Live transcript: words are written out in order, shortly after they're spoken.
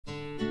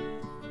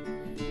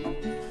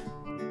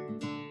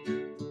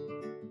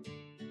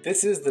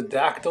This is the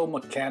Dactyle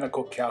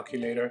mechanical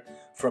calculator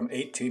from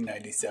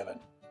 1897.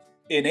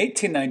 In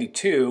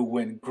 1892,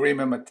 when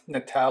Grima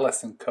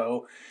Natalis &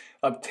 Co.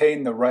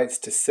 obtained the rights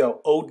to sell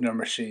Oakland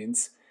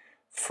machines,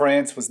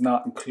 France was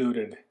not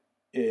included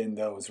in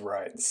those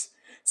rights.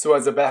 So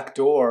as a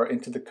backdoor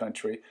into the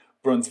country,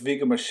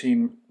 Brunsviga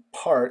machine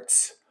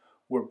parts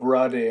were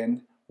brought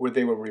in where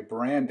they were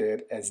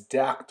rebranded as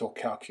Dactyle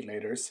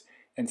calculators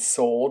and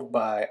sold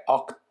by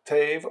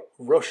Octave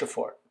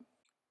Rocehfort.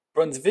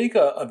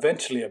 Brunsviga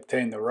eventually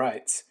obtained the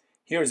rights.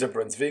 Here's a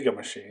Brunsviga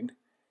machine.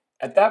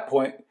 At that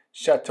point,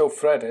 Chateau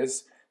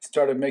Fredes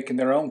started making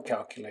their own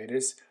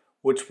calculators,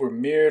 which were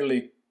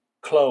merely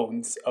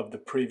clones of the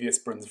previous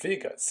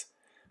Brunsvigas.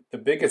 The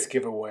biggest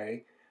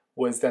giveaway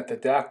was that the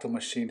Dactyle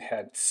machine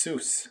had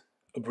SUS,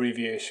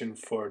 abbreviation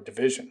for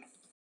division.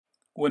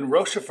 When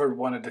Rocehfort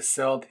wanted to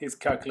sell his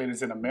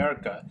calculators in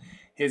America,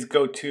 his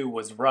go-to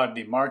was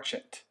Rodney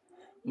Marchant.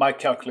 My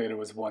calculator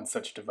was one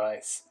such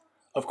device.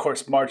 Of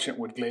course, Marchant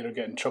would later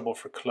get in trouble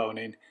for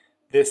cloning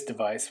this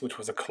device, which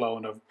was a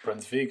clone of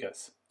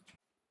Brunsviga's.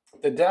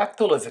 The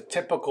Dactyle is a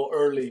typical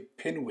early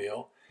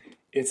pinwheel.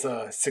 It's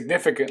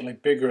significantly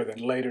bigger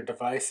than later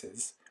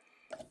devices.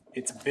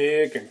 It's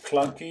big and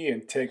clunky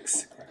and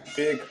takes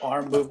big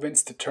arm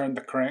movements to turn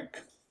the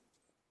crank.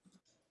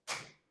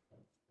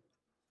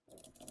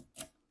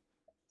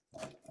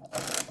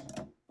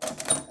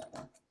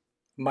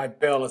 My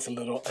bell is a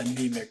little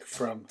anemic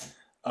from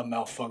a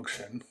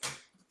malfunction.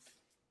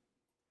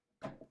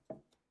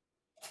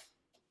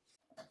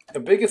 The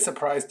biggest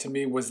surprise to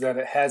me was that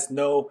it has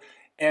no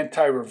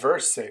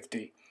anti-reverse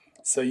safety,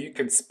 so you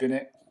can spin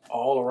it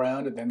all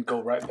around and then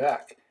go right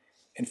back.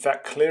 In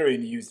fact,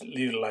 clearing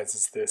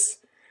utilizes this.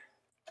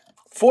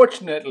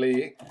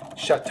 Fortunately,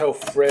 Chateau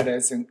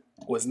Fredes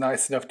was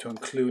nice enough to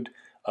include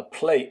a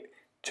plate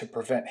to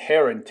prevent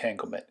hair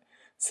entanglement,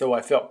 so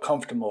I felt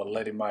comfortable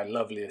letting my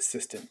lovely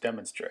assistant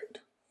demonstrate.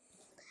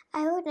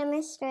 I will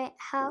demonstrate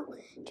how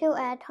to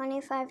add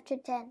 25 to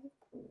 10.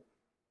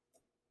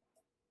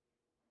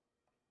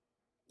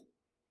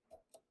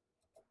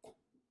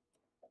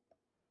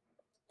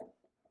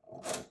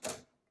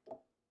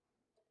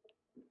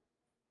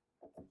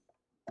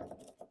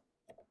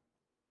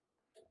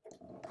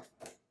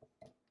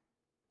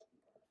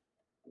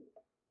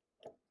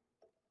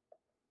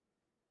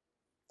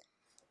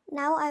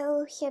 Now I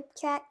will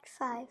subtract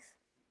 5.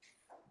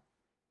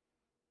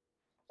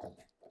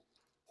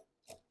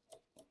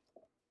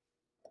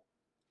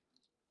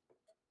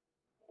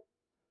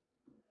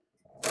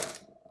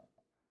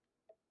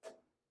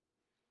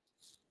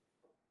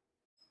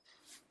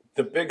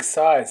 The big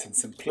size and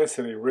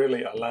simplicity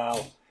really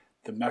allow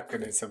the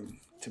mechanism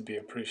to be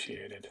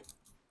appreciated.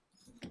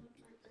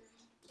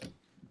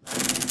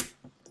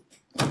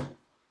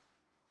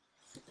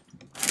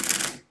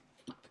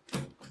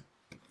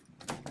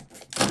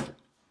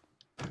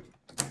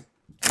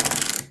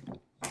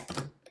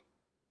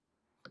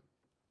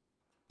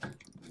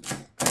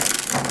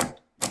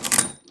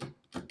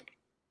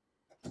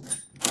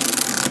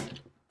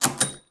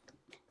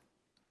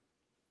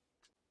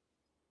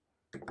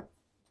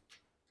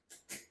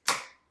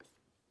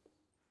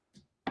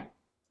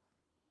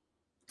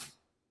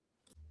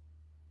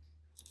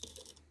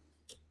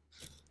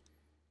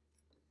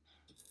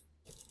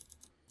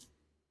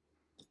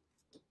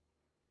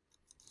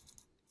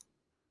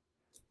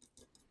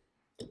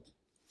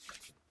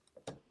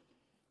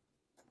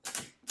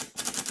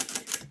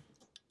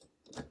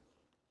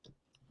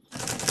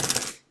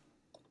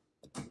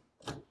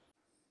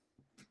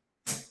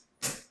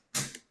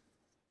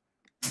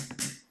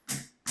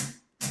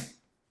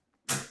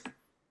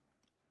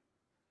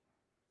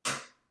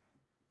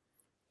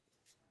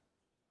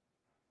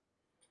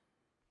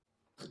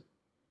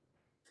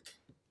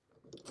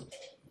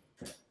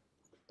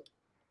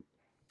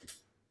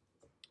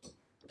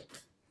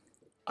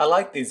 I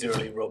like these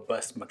early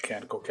robust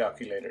mechanical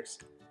calculators.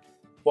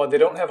 While they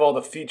don't have all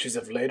the features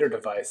of later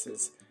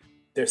devices,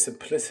 their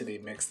simplicity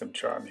makes them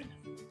charming.